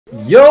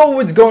Yo,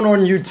 what's going on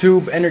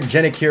YouTube?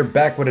 Energetic here,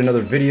 back with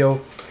another video.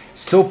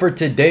 So for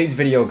today's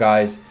video,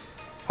 guys,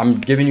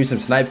 I'm giving you some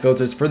snipe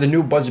filters for the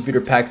new buzzer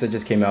beater packs that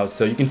just came out.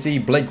 So you can see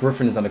Blake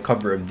Griffin is on the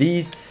cover of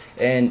these,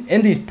 and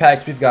in these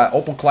packs we've got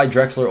Opal Clyde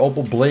Drexler,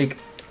 Opal Blake,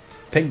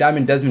 Pink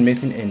Diamond Desmond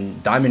Mason,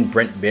 and Diamond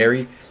Brent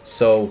Barry.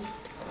 So,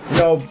 you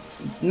know,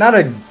 not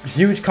a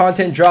huge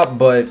content drop,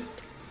 but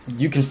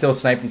you can still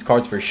snipe these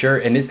cards for sure.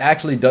 And this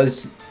actually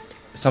does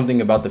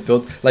something about the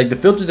filter, like the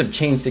filters have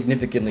changed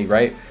significantly,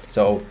 right?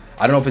 So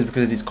I don't know if it's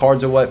because of these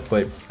cards or what,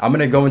 but I'm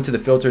gonna go into the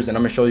filters and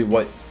I'm gonna show you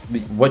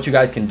what you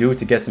guys can do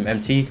to get some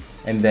MT,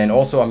 and then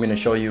also I'm gonna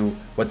show you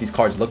what these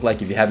cards look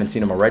like if you haven't seen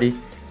them already,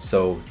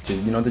 so to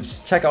to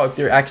just check out if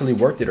they're actually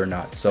worth it or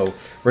not. So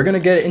we're gonna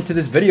get into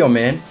this video,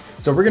 man.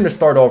 So we're gonna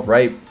start off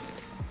right.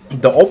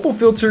 The Opal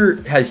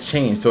filter has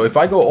changed, so if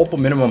I go Opal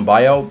minimum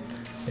buyout,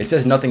 it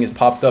says nothing has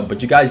popped up,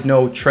 but you guys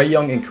know Trae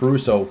Young and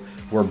Caruso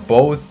were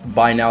both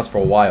buy nows for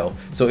a while.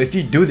 So if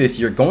you do this,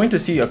 you're going to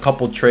see a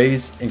couple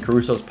Trays and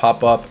Carusos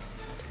pop up.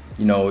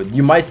 You know,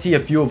 you might see a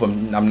few of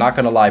them, I'm not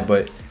gonna lie,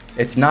 but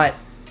it's not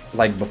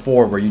like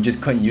before where you just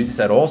couldn't use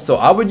this at all. So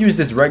I would use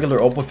this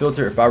regular Opal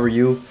filter if I were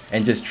you,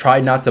 and just try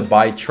not to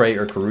buy Trae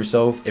or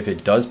Caruso if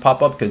it does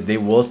pop up, because they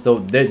will still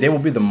they will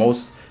be the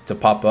most to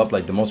pop up,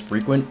 like the most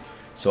frequent.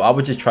 So I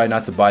would just try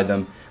not to buy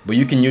them, but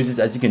you can use this.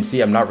 As you can see,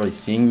 I'm not really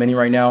seeing many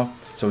right now,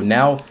 so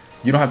now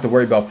you don't have to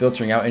worry about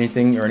filtering out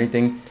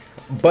anything.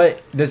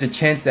 But there's a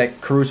chance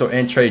that Caruso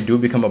and Trae do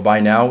become a buy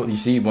now. You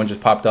see one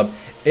just popped up.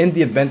 In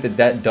the event that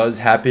that does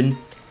happen,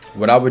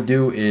 what I would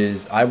do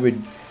is I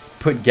would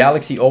put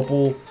Galaxy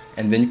Opal,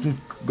 and then you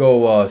can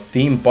go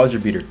theme buzzer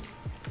beater.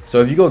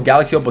 So if you go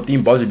Galaxy Opal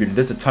theme buzzer beater,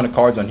 there's a ton of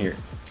cards on here.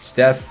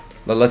 Steph,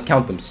 let's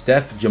count them.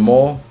 Steph,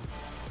 Jamal,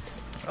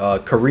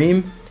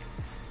 Kareem,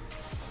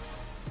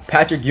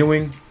 Patrick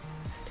Ewing.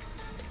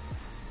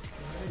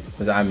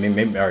 I mean,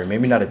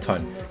 maybe not a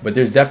ton, but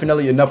there's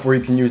definitely enough where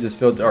you can use this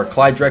filter. Or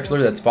Clyde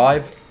Drexler, that's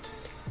 5.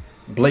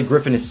 Blake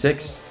Griffin is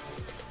 6.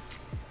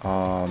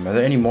 Are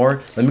there any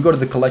more? Let me go to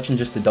the collection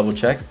just to double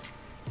check.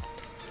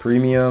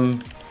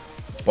 Premium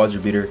buzzer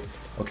beater.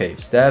 Okay,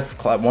 Steph,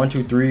 Clyde, 1,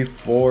 2, 3,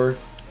 4,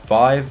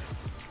 5,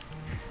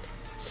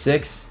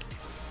 6,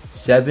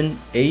 7,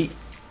 8.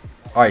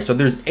 All right, so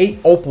there's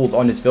 8 opals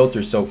on this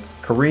filter. So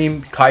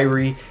Kareem,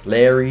 Kyrie,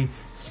 Larry,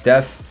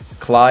 Steph,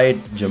 Clyde,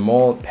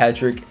 Jamal,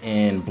 Patrick,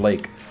 and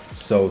Blake.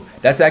 So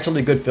that's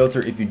actually a good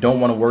filter. If you don't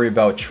want to worry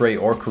about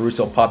Trae or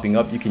Caruso popping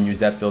up, you can use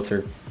that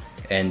filter.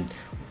 And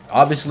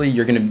obviously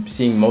you're going to be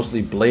seeing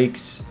mostly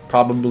Blake's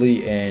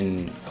probably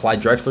and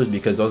Clyde Drexler's,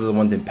 because those are the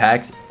ones in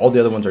packs. All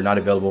the other ones are not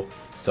available.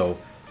 So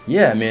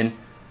yeah, man,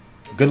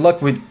 good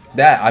luck with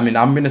that. I mean,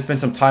 I'm going to spend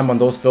some time on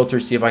those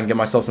filters, see if I can get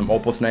myself some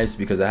Opal snipes,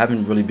 because I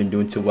haven't really been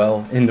doing too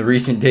well in the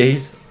recent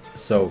days.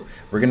 So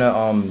we're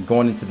gonna go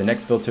on into the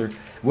next filter,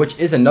 which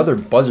is another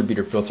buzzer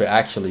beater filter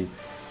actually.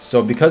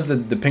 So because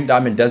the Pink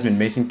Diamond Desmond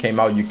Mason came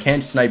out, you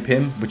can't snipe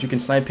him, but you can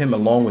snipe him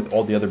along with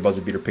all the other buzzer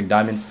beater Pink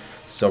Diamonds.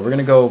 So we're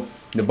gonna go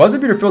the buzzer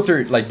beater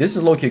filter. Like, this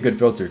is low-key a good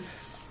filter.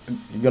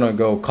 You're gonna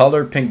go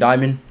color Pink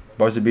Diamond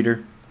buzzer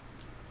beater,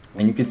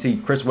 and you can see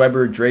Chris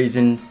Webber,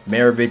 Drazen,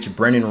 Maravich,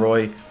 Brennan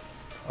Roy,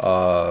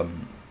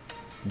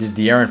 this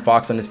De'Aaron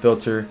Fox on this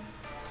filter.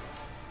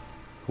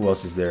 Who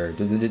else is there?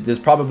 There's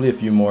probably a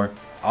few more.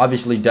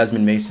 Obviously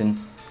Desmond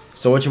Mason.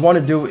 So what you want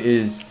to do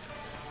is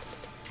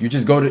you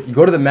just go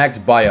to the max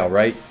buyout,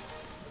 right?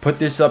 Put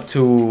this up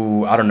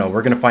to, I don't know,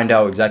 we're gonna find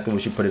out exactly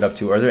what you put it up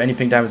to. Are there any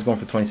Pink Diamonds going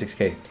for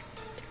 26k?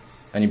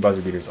 Any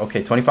buzzer beaters?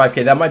 Okay,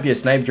 25k. That might be a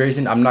snipe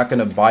Drazen. I'm not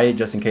gonna buy it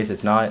just in case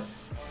it's not,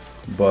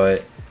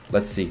 but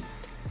let's see.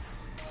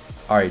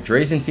 All right,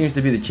 Drazen seems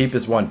to be the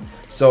cheapest one.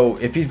 So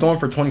if he's going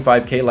for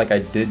 25k, like I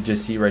did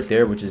just see right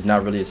there, which is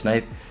not really a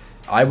snipe,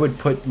 I would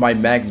put my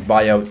max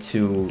buyout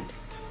to,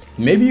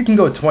 maybe you can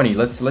go 20.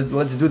 Let's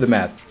do the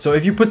math. So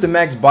if you put the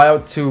max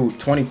buyout to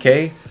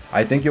 20k,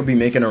 I think you'll be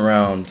making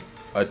around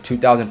a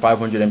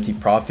 2,500 MT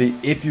profit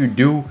if you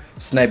do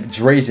snipe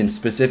Drazen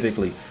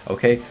specifically.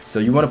 Okay, so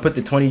you want to put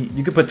the 20,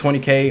 you could put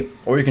 20k,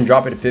 or you can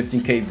drop it at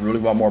 15k if you really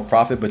want more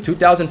profit, but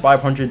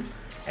 2,500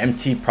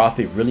 MT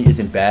profit really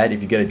isn't bad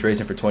if you get a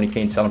Drazen for 20k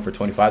and sell them for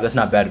 25. That's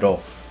not bad at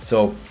all.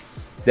 So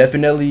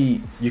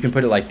definitely you can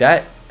put it like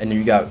that, and then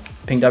you got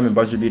Pink Diamond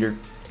buzzer beater.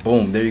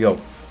 Boom, there you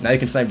go. Now you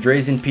can snipe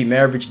Drazen, Pete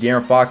Maravich,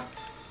 De'Aaron Fox,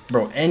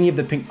 bro, any of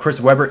the Pink,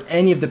 Chris Webber,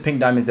 any of the Pink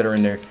Diamonds that are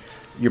in there.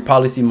 You'll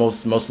probably see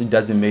mostly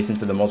Desmond Mason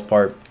for the most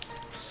part.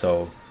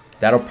 So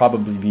that'll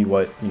probably be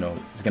what,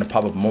 is going to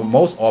pop up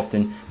most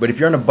often. But if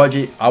you're on a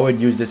budget, I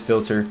would use this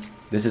filter.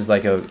 This is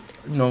like a,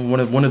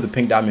 one of the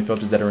Pink Diamond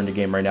filters that are in the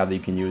game right now that you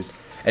can use.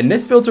 And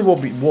this filter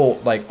will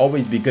like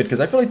always be good,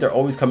 because I feel like they're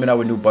always coming out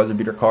with new buzzer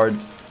beater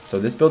cards. So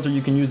this filter,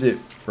 you can use it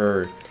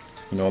for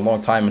a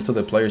long time, until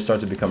the players start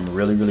to become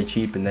really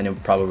cheap, and then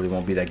it probably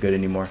won't be that good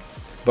anymore.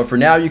 But for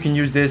now, you can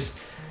use this.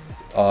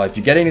 If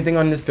you get anything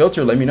on this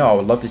filter, let me know. I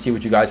would love to see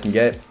what you guys can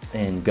get,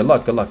 and good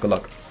luck.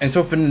 And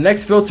so for the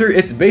next filter,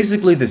 it's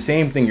basically the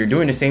same thing. You're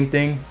doing the same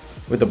thing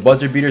with the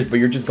buzzer beaters, but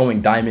you're just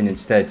going diamond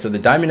instead. So the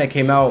diamond that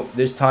came out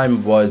this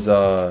time was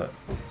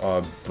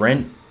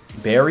Brent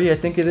Barry, I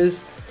think it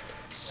is.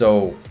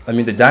 So, I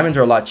mean, the diamonds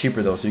are a lot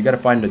cheaper though. So you got to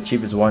find the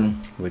cheapest one,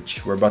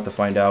 which we're about to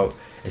find out.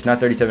 It's not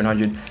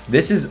 3,700.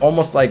 This is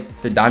almost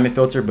like the diamond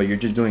filter, but you're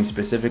just doing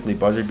specifically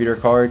buzzer beater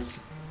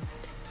cards.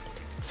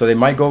 So they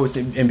might go,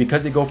 and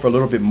because they go for a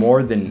little bit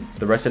more than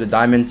the rest of the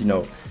diamonds, you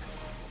know,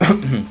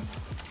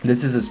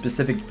 this is a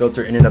specific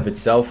filter in and of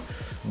itself.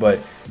 But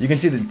you can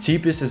see the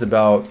cheapest is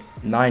about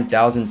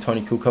 9,000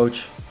 Tony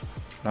Kukoc,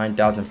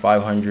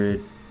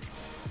 9,500.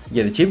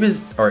 Yeah, the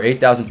cheapest are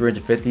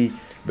 8,350,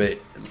 but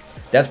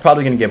that's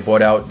probably going to get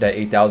bought out, that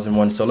 8,000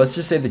 one. So let's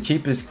just say the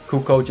cheapest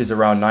Kukoc is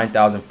around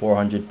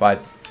 9,400,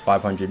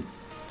 500.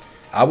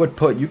 I would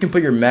put, you can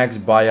put your max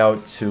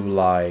buyout to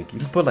like, you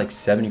can put like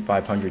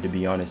 7,500 to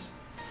be honest.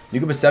 You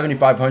can put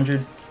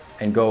 7,500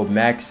 and go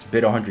max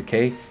bid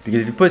 100K,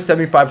 because if you put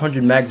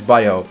 7,500 max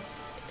buyout,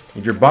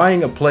 if you're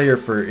buying a player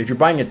for, if you're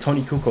buying a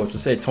Tony Kukoc,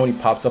 let's say Tony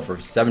pops up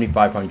for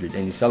 7,500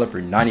 and you sell it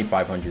for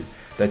 9,500,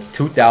 that's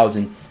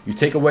 2,000. You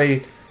take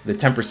away the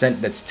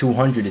 10%, that's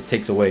 200 it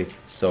takes away.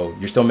 So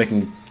you're still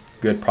making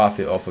good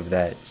profit off of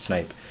that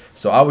snipe.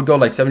 So I would go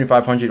like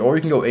 7,500, or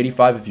you can go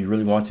 85 if you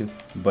really want to,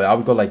 but I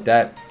would go like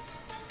that.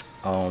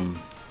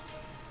 And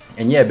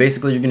yeah,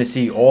 basically you're gonna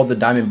see all the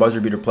diamond buzzer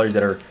beater players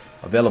that are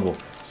available.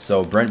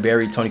 So Brent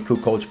Barry, Tony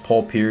Kukoc,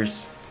 Paul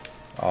Pierce,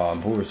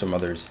 who were some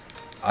others?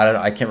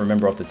 I can't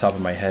remember off the top of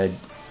my head,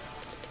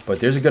 but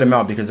there's a good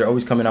amount because they're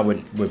always coming out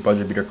with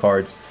buzzer beater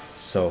cards.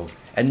 So,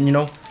 and you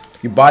know,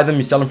 you buy them,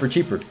 you sell them for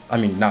cheaper. I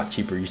mean, not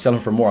cheaper, you sell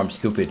them for more. I'm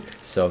stupid.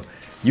 So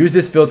use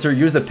this filter,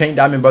 use the pink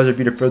diamond buzzer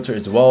beater filter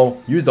as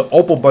well. Use the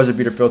Opal buzzer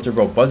beater filter,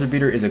 bro. Buzzer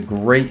beater is a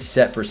great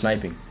set for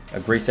sniping,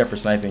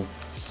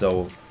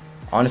 So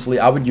honestly,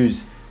 I would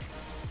use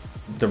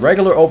the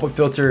regular Opal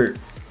filter,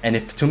 and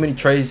if too many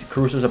trays,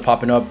 cruisers are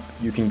popping up,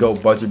 you can go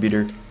buzzer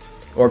beater.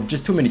 Or if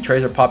just too many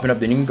trays are popping up,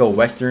 then you can go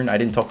Western. I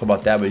didn't talk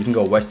about that, but you can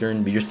go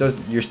Western. But you're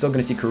still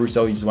gonna see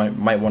Caruso. You just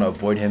might want to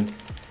avoid him.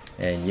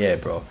 And yeah,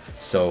 bro.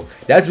 So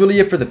that's really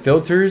it for the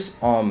filters.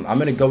 I'm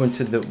gonna go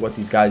into what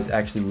these guys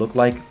actually look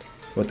like,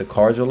 what the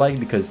cards are like,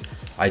 because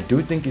I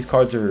do think these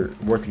cards are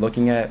worth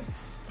looking at.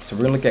 So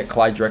we're gonna look at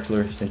Clyde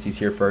Drexler since he's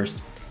here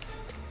first.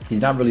 He's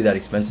not really that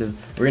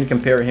expensive. We're gonna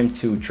compare him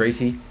to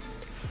Tracy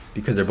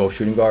because they're both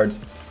shooting guards.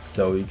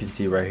 So you can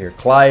see right here,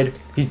 Clyde,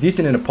 he's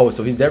decent in the post,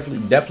 so he's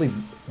definitely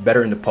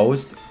better in the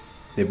post.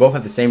 They both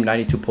have the same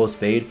 92 post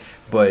fade,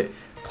 but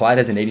Clyde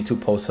has an 82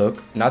 post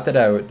hook. Not that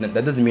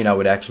that doesn't mean I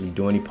would actually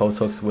do any post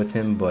hooks with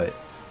him, but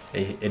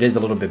it is a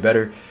little bit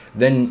better.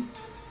 Then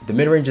the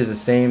mid range is the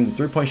same.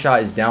 The 3-point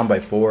shot is down by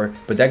 4,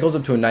 but that goes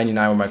up to a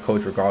 99 with my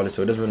coach regardless,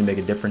 so it doesn't really make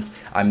a difference.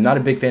 I'm not a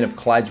big fan of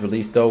Clyde's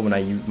release though. When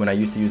I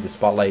used to use the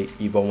Spotlight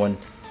Evo one,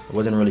 I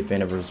wasn't really a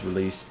fan of his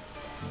release,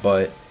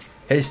 but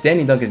his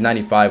standing dunk is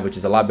 95, which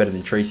is a lot better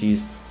than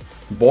Tracy's.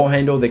 Ball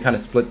handle, they kind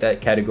of split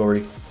that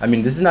category. I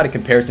mean, this is not a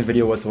comparison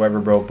video whatsoever,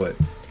 bro, but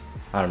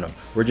I don't know.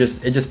 It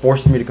just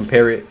forces me to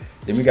compare it.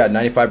 Then we got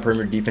 95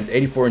 perimeter defense,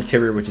 84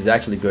 interior, which is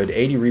actually good,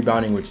 80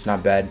 rebounding, which is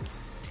not bad.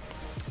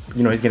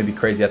 You know, he's going to be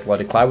crazy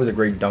athletic. Clyde was a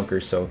great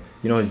dunker, so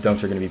you know his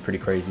dunks are going to be pretty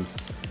crazy.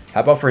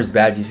 How about for his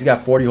badges? He's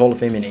got 40 Hall of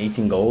Fame and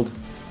 18 gold.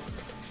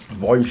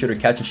 Volume shooter,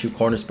 catch and shoot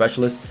corner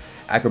specialist,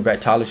 acrobat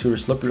Tyler shooter,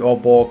 slippery all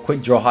ball,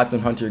 quick draw, hot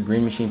zone hunter,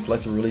 green machine,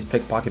 flexible release,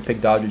 pickpocket, pick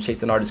dodger,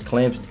 chase an artist,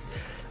 clamps,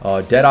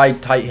 dead eye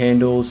tight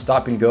handles,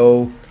 stop and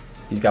go.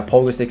 He's got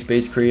pogo stick,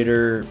 space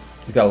creator.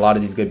 He's got a lot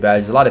of these good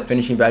badges, a lot of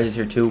finishing badges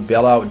here too.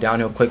 Bailout,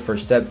 downhill, quick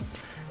first step,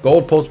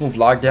 gold post move,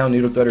 lockdown,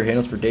 needle threader,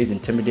 handles for days,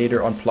 intimidator,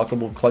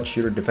 unpluckable, clutch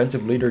shooter,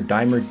 defensive leader,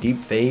 dimer, deep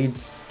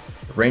fades,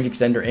 range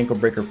extender, ankle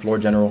breaker, floor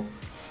general.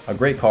 A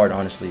great card,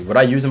 honestly. Would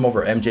I use him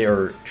over MJ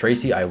or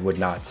Tracy? I would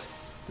not.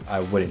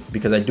 I wouldn't,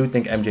 because I do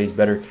think MJ is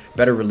better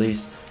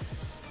release.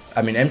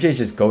 I mean, MJ is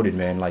just goated,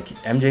 man. Like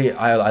MJ,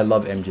 I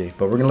love MJ,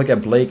 but we're gonna look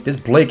at Blake. This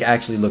Blake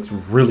actually looks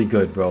really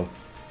good, bro.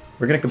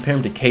 We're gonna compare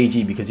him to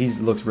KG because he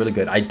looks really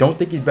good. I don't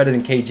think he's better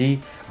than KG,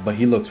 but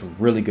he looks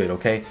really good.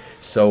 Okay,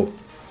 so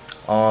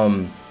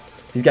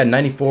he's got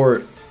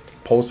 94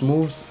 post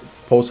moves,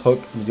 post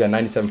hook. He's got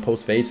 97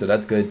 post fade, so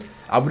that's good.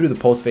 I would do the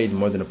post fades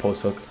more than the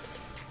post hook.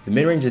 The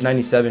mid range is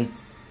 97.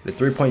 The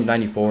 3-point is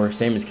 94,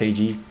 same as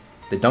KG.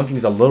 The dunking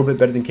is a little bit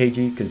better than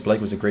KG because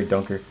Blake was a great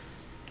dunker,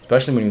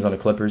 especially when he was on the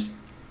Clippers.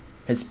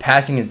 His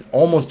passing is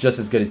almost just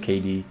as good as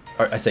KD.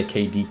 Or I said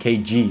KD,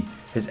 KG.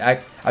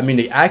 I mean,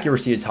 the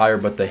accuracy is higher,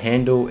 but the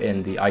handle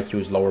and the IQ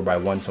is lower by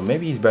 1. So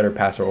maybe he's better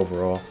passer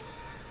overall.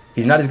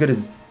 He's not as good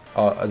as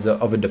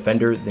of a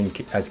defender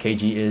as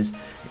KG is.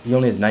 He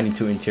only has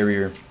 92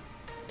 interior,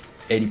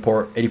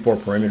 84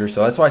 perimeter.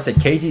 So that's why I said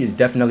KG is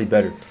definitely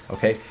better.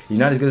 Okay, he's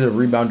not as good as a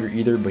rebounder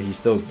either, but he's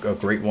still a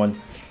great one.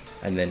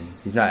 And then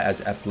he's not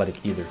as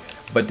athletic either.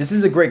 But this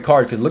is a great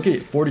card because look at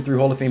it, 43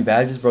 Hall of Fame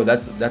badges, bro.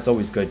 That's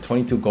always good.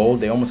 22 gold.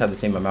 They almost have the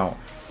same amount.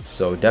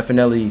 So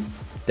definitely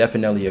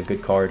a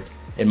good card,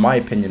 in my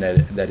opinion.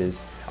 That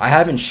is. I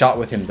haven't shot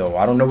with him though.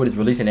 I don't know what his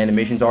release and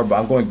animations are, but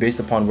I'm going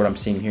based upon what I'm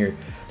seeing here.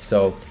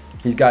 So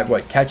he's got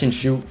what? Catch and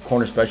shoot,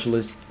 corner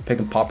specialist, pick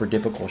and popper,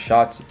 difficult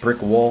shots,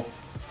 brick wall,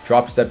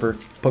 drop stepper,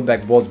 put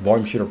back balls,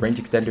 volume shooter,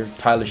 range extender,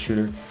 Tyler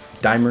shooter,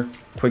 dimer,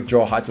 quick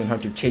draw, hot swing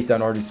hunter, chase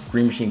down artist,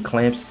 green machine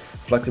clamps,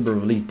 flexible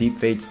release, deep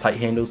fades, tight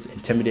handles,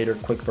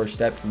 intimidator, quick first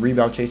step,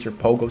 rebound chaser,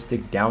 pogo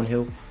stick,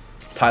 downhill,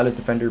 tireless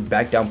defender,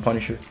 back down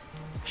punisher,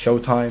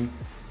 showtime,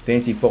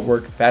 fancy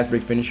footwork, fast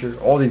break finisher,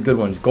 all these good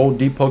ones. Gold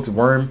deep pokes,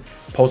 worm,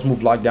 post move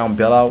lockdown,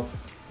 bailout,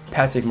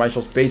 passive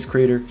maestro, space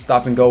creator,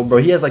 stop and go. Bro,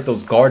 he has like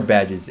those guard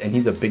badges and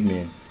he's a big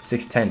man,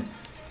 6'10".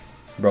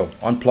 Bro,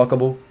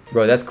 unpluckable.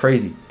 Bro, that's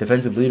crazy.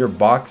 Defensive leader,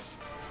 box.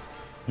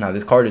 Nah,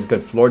 this card is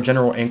good. Floor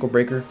general, ankle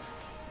breaker.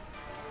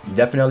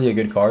 Definitely a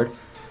good card.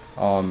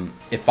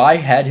 If I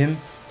had him,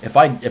 if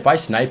I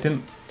snipe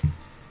him,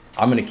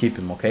 I'm gonna keep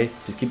him, okay?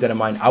 Just keep that in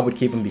mind. I would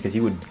keep him because he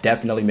would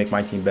definitely make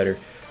my team better.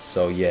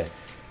 So yeah.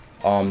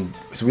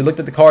 So we looked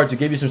at the cards, we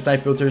gave you some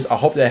snipe filters. I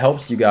hope that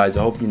helps you guys.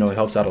 I hope, you know, it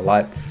helps out a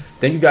lot.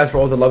 Thank you guys for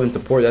all the love and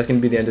support. That's gonna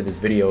be the end of this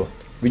video.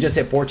 We just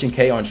hit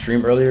 14K on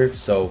stream earlier,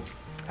 so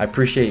I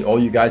appreciate all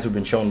you guys who've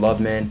been showing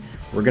love, man.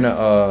 We're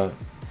gonna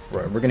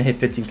hit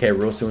 15K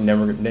real soon.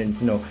 Then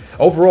you know,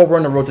 overall we're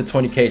on the road to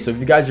 20K. So if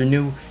you guys are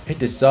new, hit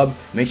the sub.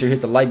 Make sure you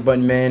hit the like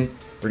button, man.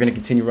 We're gonna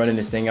continue running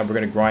this thing up. We're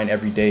gonna grind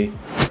every day,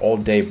 all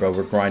day, bro.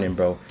 We're grinding,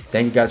 bro.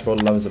 Thank you guys for all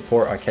the love and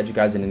support. I'll catch you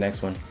guys in the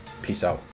next one. Peace out.